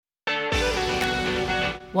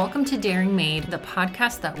Welcome to Daring Made, the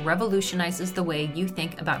podcast that revolutionizes the way you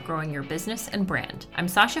think about growing your business and brand. I'm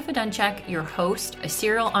Sasha Fedenchek, your host, a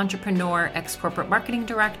serial entrepreneur, ex-corporate marketing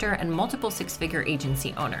director, and multiple six-figure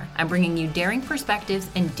agency owner. I'm bringing you daring perspectives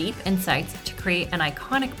and deep insights to create an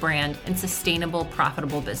iconic brand and sustainable,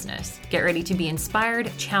 profitable business. Get ready to be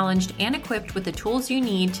inspired, challenged, and equipped with the tools you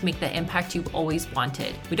need to make the impact you've always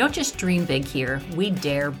wanted. We don't just dream big here, we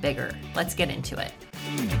dare bigger. Let's get into it.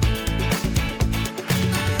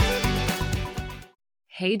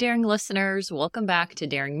 Hey, daring listeners, welcome back to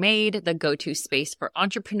Daring Made, the go-to space for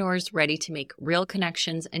entrepreneurs ready to make real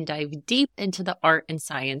connections and dive deep into the art and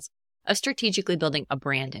science of strategically building a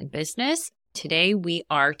brand and business. Today, we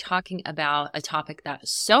are talking about a topic that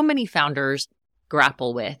so many founders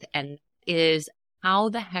grapple with, and is how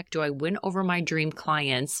the heck do I win over my dream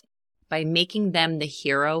clients by making them the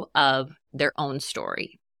hero of their own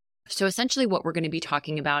story? So essentially what we're going to be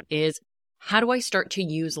talking about is, how do I start to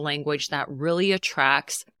use language that really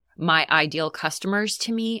attracts my ideal customers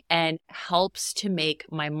to me and helps to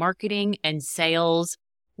make my marketing and sales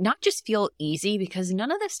not just feel easy, because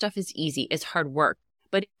none of this stuff is easy, it's hard work,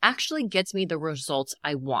 but it actually gets me the results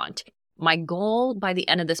I want. My goal by the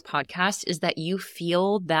end of this podcast is that you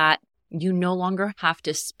feel that you no longer have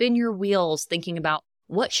to spin your wheels thinking about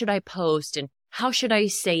what should I post and how should I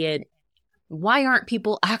say it? Why aren't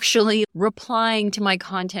people actually replying to my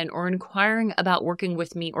content or inquiring about working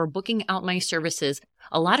with me or booking out my services?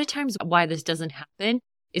 A lot of times why this doesn't happen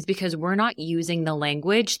is because we're not using the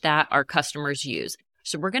language that our customers use.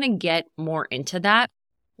 So we're going to get more into that.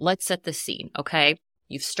 Let's set the scene, okay?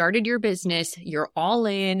 You've started your business, you're all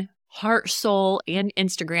in, heart, soul, and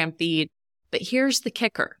Instagram feed. But here's the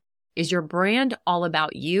kicker. Is your brand all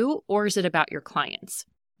about you, or is it about your clients?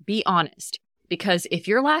 Be honest. Because if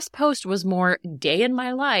your last post was more day in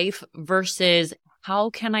my life versus how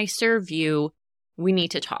can I serve you, we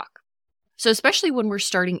need to talk. So especially when we're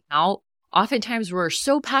starting out, oftentimes we're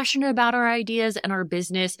so passionate about our ideas and our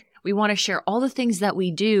business. We want to share all the things that we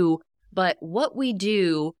do, but what we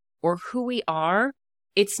do or who we are,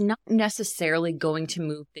 it's not necessarily going to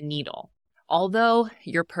move the needle. Although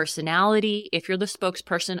your personality, if you're the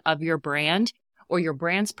spokesperson of your brand or your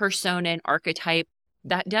brand's persona and archetype,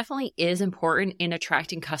 that definitely is important in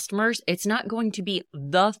attracting customers. It's not going to be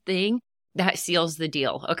the thing that seals the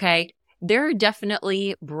deal, okay? There are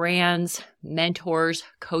definitely brands, mentors,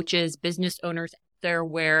 coaches, business owners out there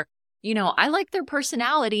where, I like their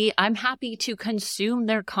personality. I'm happy to consume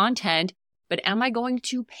their content, but am I going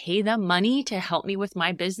to pay them money to help me with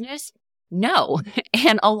my business? No.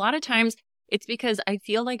 And a lot of times it's because I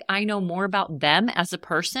feel like I know more about them as a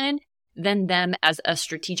person than them as a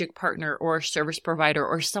strategic partner or a service provider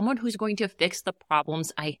or someone who's going to fix the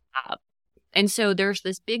problems I have. And so there's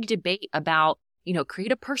this big debate about,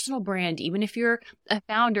 create a personal brand, even if you're a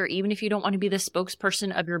founder, even if you don't want to be the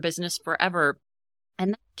spokesperson of your business forever.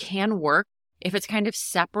 And that can work if it's kind of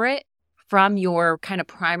separate from your kind of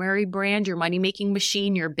primary brand, your money-making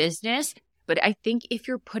machine, your business. But I think if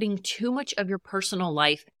you're putting too much of your personal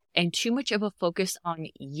life and too much of a focus on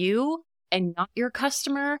you and not your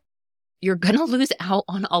customer, you're going to lose out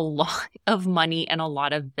on a lot of money and a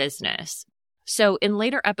lot of business. So in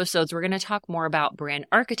later episodes, we're going to talk more about brand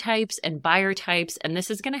archetypes and buyer types, and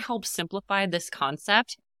this is going to help simplify this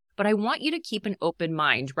concept. But I want you to keep an open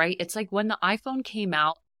mind, right? It's like when the iPhone came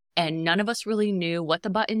out and none of us really knew what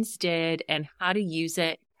the buttons did and how to use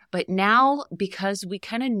it. But now, because we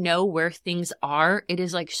kind of know where things are, it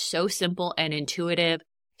is like so simple and intuitive.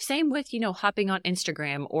 Same with, hopping on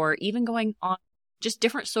Instagram or even going on just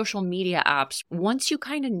different social media apps. Once you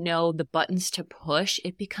kind of know the buttons to push,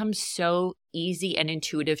 it becomes so easy and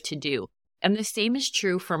intuitive to do. And the same is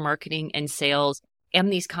true for marketing and sales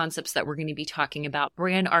and these concepts that we're going to be talking about,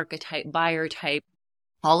 brand archetype, buyer type,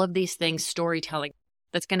 all of these things, storytelling,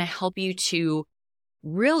 that's going to help you to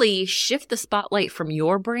really shift the spotlight from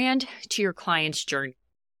your brand to your client's journey,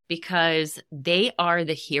 because they are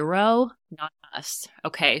the hero, not us.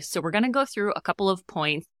 Okay, so we're going to go through a couple of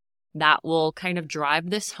points that will kind of drive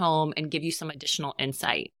this home and give you some additional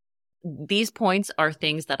insight. These points are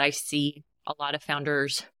things that I see a lot of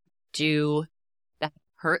founders do that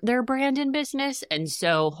hurt their brand and business. And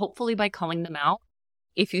so hopefully by calling them out,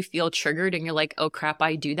 if you feel triggered and you're like, oh crap,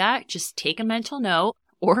 I do that, just take a mental note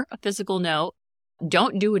or a physical note.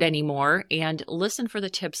 Don't do it anymore and listen for the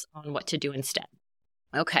tips on what to do instead.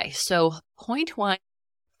 Okay, so point one,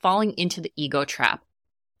 falling into the ego trap.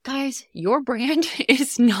 Guys, your brand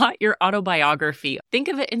is not your autobiography. Think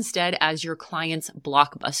of it instead as your client's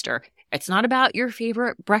blockbuster. It's not about your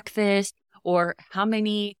favorite breakfast or how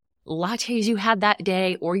many lattes you had that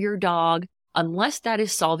day or your dog. Unless that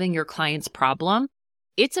is solving your client's problem,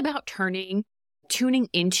 It's about tuning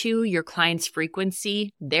into your client's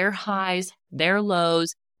frequency, their highs, their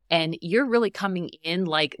lows, and you're really coming in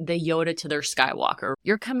like the Yoda to their Skywalker.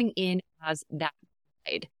 You're coming in as that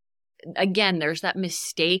guide. Again, there's that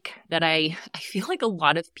mistake that I feel like a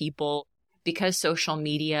lot of people, because social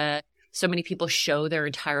media, so many people show their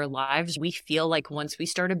entire lives. We feel like once we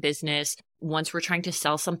start a business, once we're trying to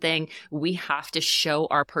sell something, we have to show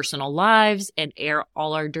our personal lives and air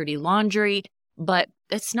all our dirty laundry. But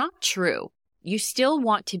that's not true. You still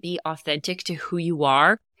want to be authentic to who you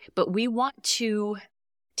are, but we want to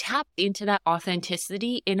tap into that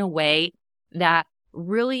authenticity in a way that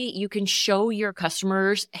really you can show your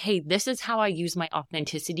customers, hey, this is how I use my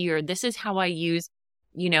authenticity, or this is how I use,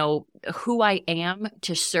 who I am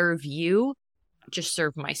to serve you, just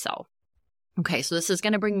serve myself. Okay, so this is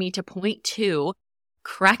going to bring me to point 2,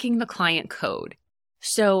 cracking the client code.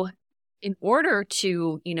 So in order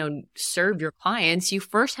to, serve your clients, you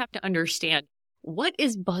first have to understand what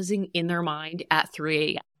is buzzing in their mind at 3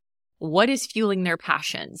 a.m. What is fueling their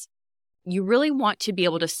passions? You really want to be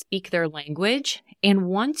able to speak their language. And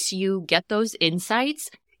once you get those insights,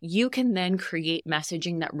 you can then create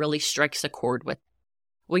messaging that really strikes a chord with them.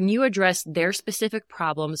 When you address their specific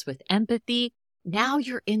problems with empathy, now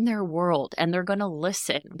you're in their world and they're going to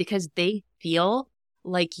listen because they feel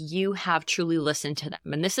like you have truly listened to them.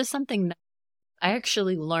 And this is something that I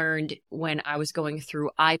actually learned when I was going through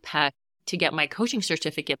IPEC to get my coaching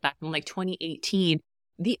certificate back in 2018,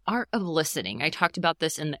 the art of listening. I talked about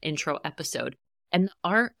this in the intro episode, and the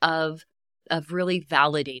art of really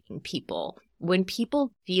validating people. When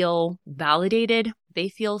people feel validated, they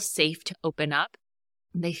feel safe to open up.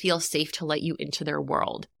 They feel safe to let you into their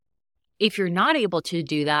world. If you're not able to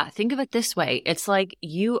do that, think of it this way. It's like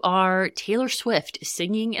you are Taylor Swift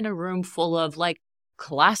singing in a room full of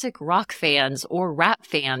classic rock fans or rap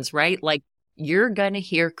fans, right? You're going to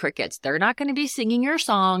hear crickets. They're not going to be singing your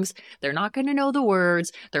songs. They're not going to know the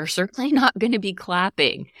words. They're certainly not going to be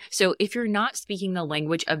clapping. So if you're not speaking the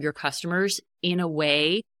language of your customers in a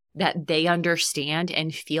way that they understand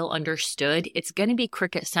and feel understood, it's going to be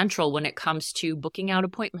cricket central when it comes to booking out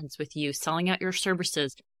appointments with you, selling out your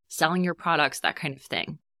services, selling your products, that kind of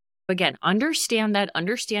thing. Again, understand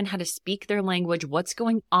how to speak their language, what's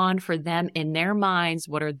going on for them in their minds,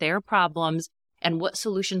 what are their problems, and what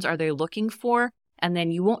solutions are they looking for? And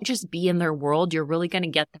then you won't just be in their world, you're really going to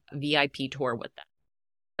get that VIP tour with them.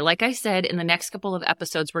 Like I said, in the next couple of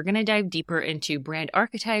episodes, we're going to dive deeper into brand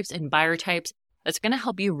archetypes and buyer types. That's going to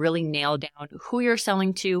help you really nail down who you're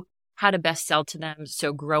selling to, how to best sell to them,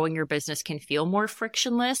 so growing your business can feel more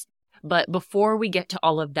frictionless. But before we get to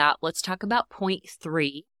all of that, let's talk about point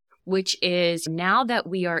 3, which is now that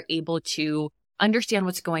we are able to understand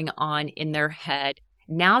what's going on in their head,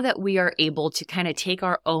 now that we are able to kind of take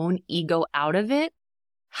our own ego out of it,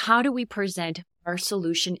 how do we present our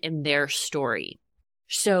solution in their story?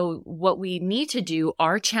 So what we need to do,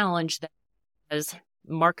 our challenge as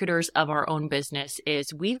marketers of our own business,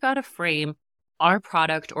 is we've got to frame our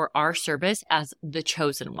product or our service as the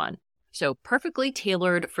chosen one. So perfectly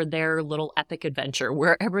tailored for their little epic adventure,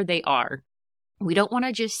 wherever they are. We don't want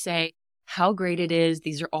to just say how great it is.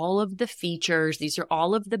 These are all of the features. These are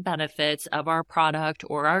all of the benefits of our product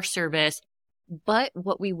or our service. But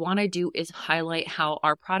what we want to do is highlight how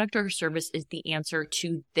our product or service is the answer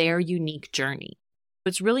to their unique journey.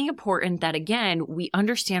 It's really important that, again, we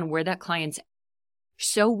understand where that client's at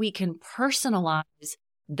so we can personalize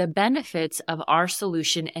the benefits of our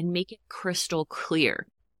solution and make it crystal clear.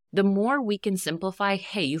 The more we can simplify,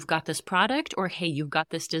 hey, you've got this product, or hey, you've got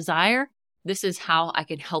this desire, this is how I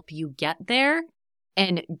can help you get there,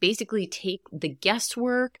 and basically take the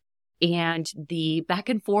guesswork and the back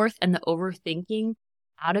and forth and the overthinking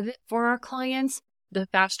out of it for our clients, the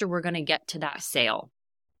faster we're going to get to that sale.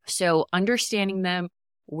 So understanding them,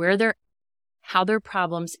 how their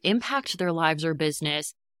problems impact their lives or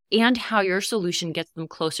business, and how your solution gets them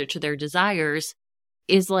closer to their desires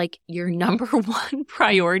is your number one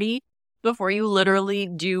priority before you literally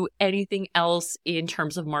do anything else in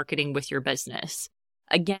terms of marketing with your business.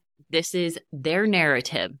 Again, this is their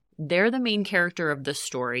narrative. They're the main character of the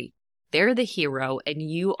story. They're the hero, and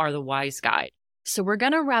you are the wise guide. So we're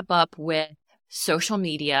going to wrap up with social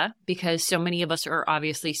media because so many of us are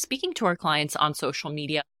obviously speaking to our clients on social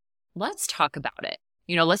media. Let's talk about it.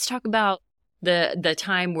 Let's talk about the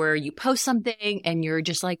time where you post something and you're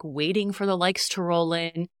just waiting for the likes to roll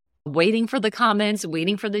in, waiting for the comments,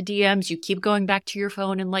 waiting for the DMs. You keep going back to your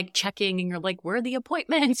phone and checking, and you're where are the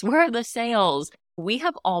appointments? Where are the sales? We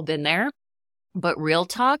have all been there. But real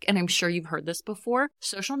talk, and I'm sure you've heard this before,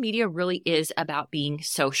 social media really is about being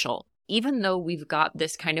social. even though we've got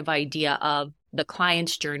this kind of idea of the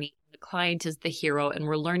client's journey, the client is the hero, and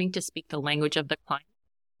we're learning to speak the language of the client,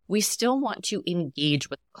 we still want to engage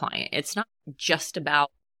with the client. It's not just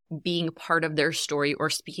about being part of their story or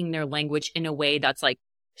speaking their language in a way that's like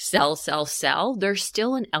sell, sell, sell. There's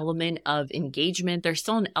still an element of engagement. There's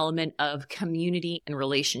still an element of community and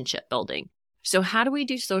relationship building. So how do we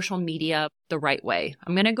do social media the right way?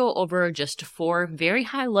 I'm going to go over just 4 very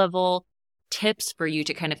high level tips for you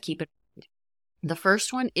to kind of keep it. The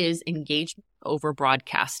first one is engagement over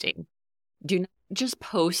broadcasting. Do not just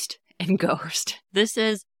post and ghost. This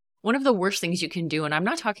is one of the worst things you can do. And I'm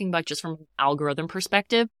not talking about just from an algorithm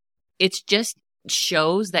perspective. It's just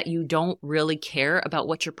shows that you don't really care about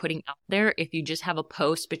what you're putting out there if you just have a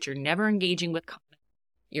post, but you're never engaging with comments.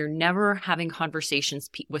 You're never having conversations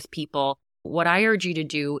with people. What I urge you to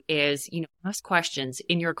do is, ask questions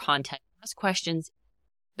in your content, ask questions,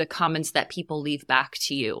 the comments that people leave back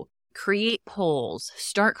to you, create polls,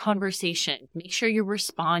 start conversation, make sure you're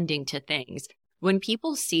responding to things. When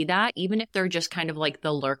people see that, even if they're just kind of like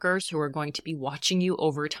the lurkers who are going to be watching you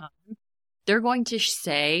over time, they're going to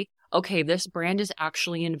say, okay, this brand is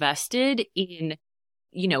actually invested in,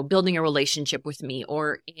 building a relationship with me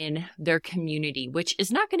or in their community, which is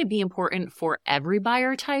not going to be important for every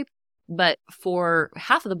buyer type, but for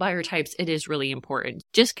half of the buyer types, it is really important.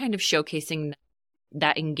 Just kind of showcasing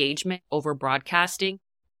that engagement over broadcasting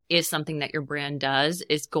is something that your brand does,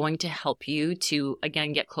 is going to help you to,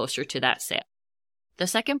 again, get closer to that sale. The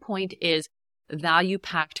second point is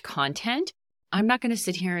value-packed content. I'm not going to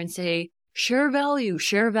sit here and say, share value.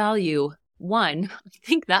 One, I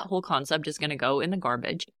think that whole concept is going to go in the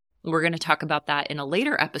garbage. We're going to talk about that in a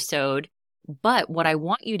later episode. But what I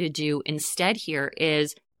want you to do instead here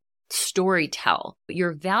is storytell.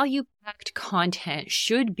 Your value-packed content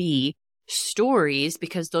should be stories,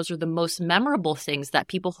 because those are the most memorable things that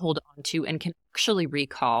people hold on to and can actually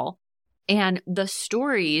recall. And the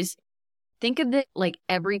stories, think of it like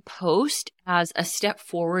every post as a step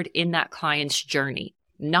forward in that client's journey,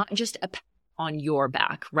 not just a pat on your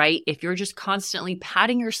back, right? If you're just constantly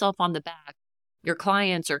patting yourself on the back, your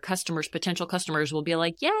clients or customers, potential customers will be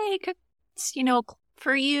like, yay,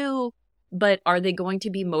 for you. But are they going to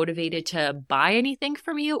be motivated to buy anything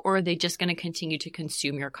from you, or are they just going to continue to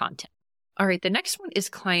consume your content? All right, the next one is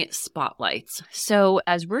client spotlights. So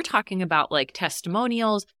as we're talking about like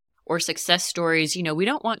testimonials or success stories, we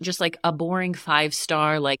don't want just like a boring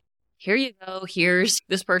 5-star, like, here you go, here's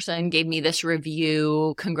this person gave me this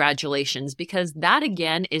review, congratulations, because that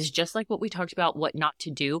again is just like what we talked about, what not to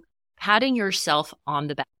do, patting yourself on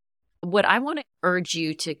the back. What I want to urge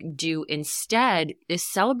you to do instead is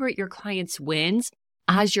celebrate your clients' wins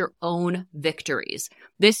as your own victories.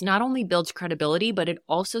 This not only builds credibility, but it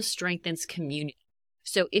also strengthens community.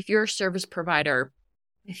 So if you're a service provider,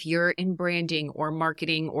 if you're in branding or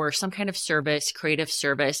marketing or some kind of service, creative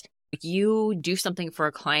service, you do something for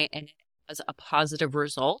a client and it has a positive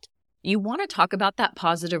result, you want to talk about that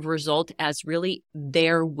positive result as really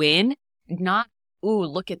their win, not, ooh,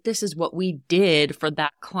 look at this is what we did for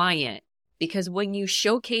that client. Because when you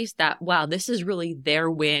showcase that, wow, this is really their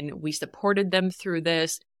win, we supported them through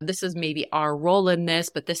this, this is maybe our role in this,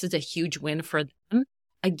 but this is a huge win for them.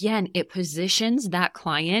 Again, it positions that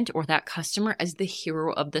client or that customer as the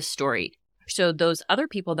hero of the story. So those other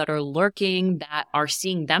people that are lurking, that are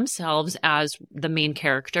seeing themselves as the main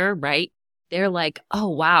character, right? They're like, oh,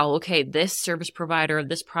 wow, okay, this service provider of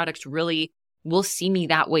this product really will see me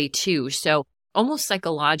that way too. So almost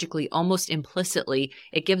psychologically, almost implicitly,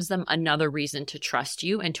 it gives them another reason to trust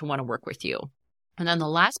you and to want to work with you. And then the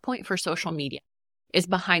last point for social media is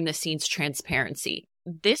behind the scenes transparency.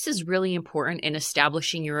 This is really important in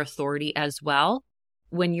establishing your authority as well.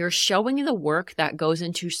 When you're showing the work that goes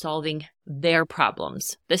into solving their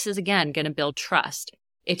problems, this is again going to build trust.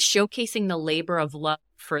 It's showcasing the labor of love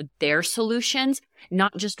for their solutions,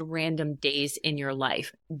 not just random days in your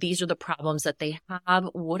life. These are the problems that they have.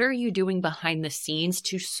 What are you doing behind the scenes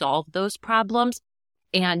to solve those problems?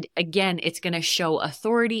 And again, it's going to show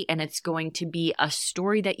authority and it's going to be a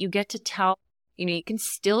story that you get to tell. You can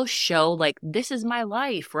still show like, this is my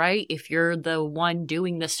life, right? If you're the one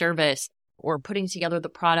doing the service or putting together the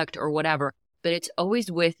product or whatever, but it's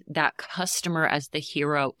always with that customer as the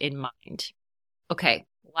hero in mind. Okay,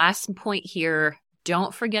 last point here.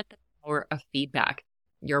 Don't forget the power of feedback.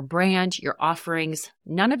 Your brand, your offerings,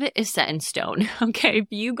 none of it is set in stone. Okay, if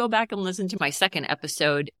you go back and listen to my second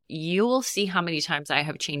episode, you will see how many times I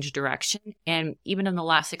have changed direction. And even in the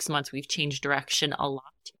last 6 months, we've changed direction a lot.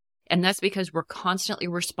 And that's because we're constantly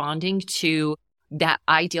responding to that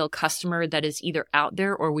ideal customer that is either out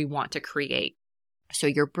there or we want to create. So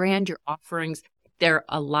your brand, your offerings, They're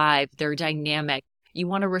alive, they're dynamic. You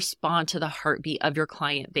want to respond to the heartbeat of your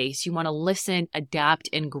client base. You want to listen, adapt,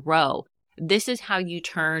 and grow. This is how you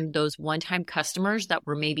turn those one-time customers that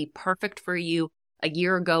were maybe perfect for you a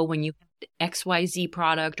year ago when you had XYZ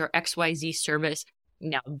product or XYZ service.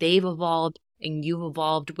 Now they've evolved and you've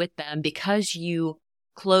evolved with them because you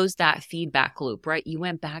closed that feedback loop, right? You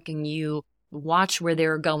went back and you watched where they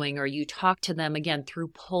were going, or you talked to them again through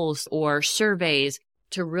polls or surveys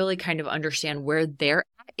to really kind of understand where they're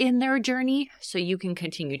at in their journey so you can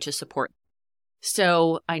continue to support.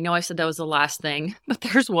 So I know I said that was the last thing, but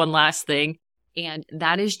there's one last thing. And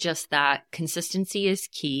that is just that consistency is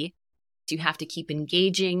key. You have to keep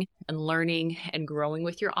engaging and learning and growing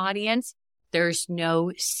with your audience. There's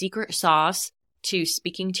no secret sauce to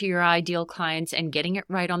speaking to your ideal clients and getting it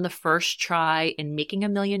right on the first try and making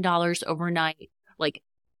 $1 million overnight.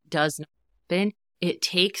 Does not happen. It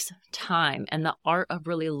takes time and the art of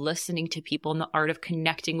really listening to people and the art of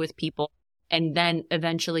connecting with people and then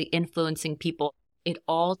eventually influencing people. It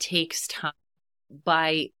all takes time.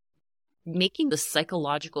 By making the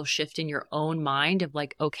psychological shift in your own mind of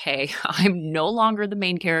okay, I'm no longer the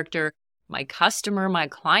main character. My customer, my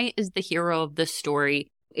client is the hero of the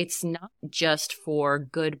story. It's not just for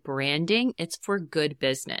good branding, it's for good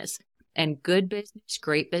business. And good business,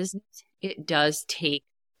 great business, it does take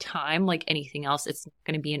time like anything else. It's not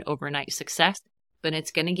going to be an overnight success, but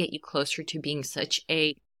it's going to get you closer to being such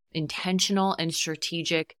a intentional and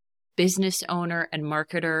strategic business owner and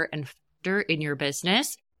marketer and founder in your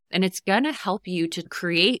business. And it's going to help you to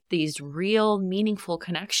create these real meaningful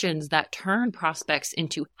connections that turn prospects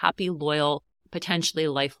into happy, loyal, potentially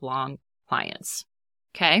lifelong clients.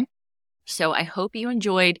 Okay. So I hope you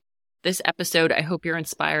enjoyed this episode. I hope you're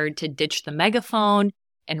inspired to ditch the megaphone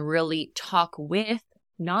and really talk with,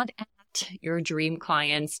 not at, your dream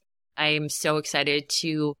clients. I am so excited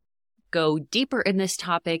to go deeper in this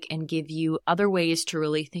topic and give you other ways to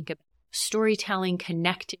really think about storytelling,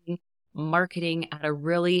 connecting, marketing at a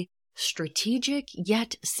really strategic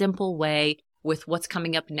yet simple way with what's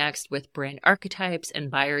coming up next with brand archetypes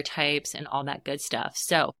and buyer types and all that good stuff.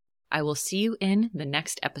 So I will see you in the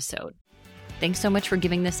next episode. Thanks so much for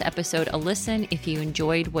giving this episode a listen. If you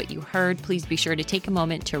enjoyed what you heard, please be sure to take a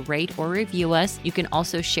moment to rate or review us. You can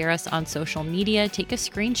also share us on social media. Take a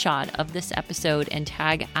screenshot of this episode and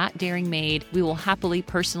tag @DaringMade. We will happily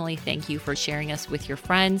personally thank you for sharing us with your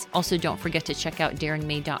friends. Also, don't forget to check out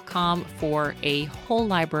daringmade.com for a whole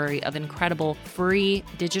library of incredible free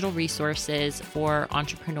digital resources for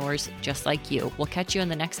entrepreneurs just like you. We'll catch you in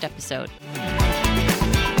the next episode.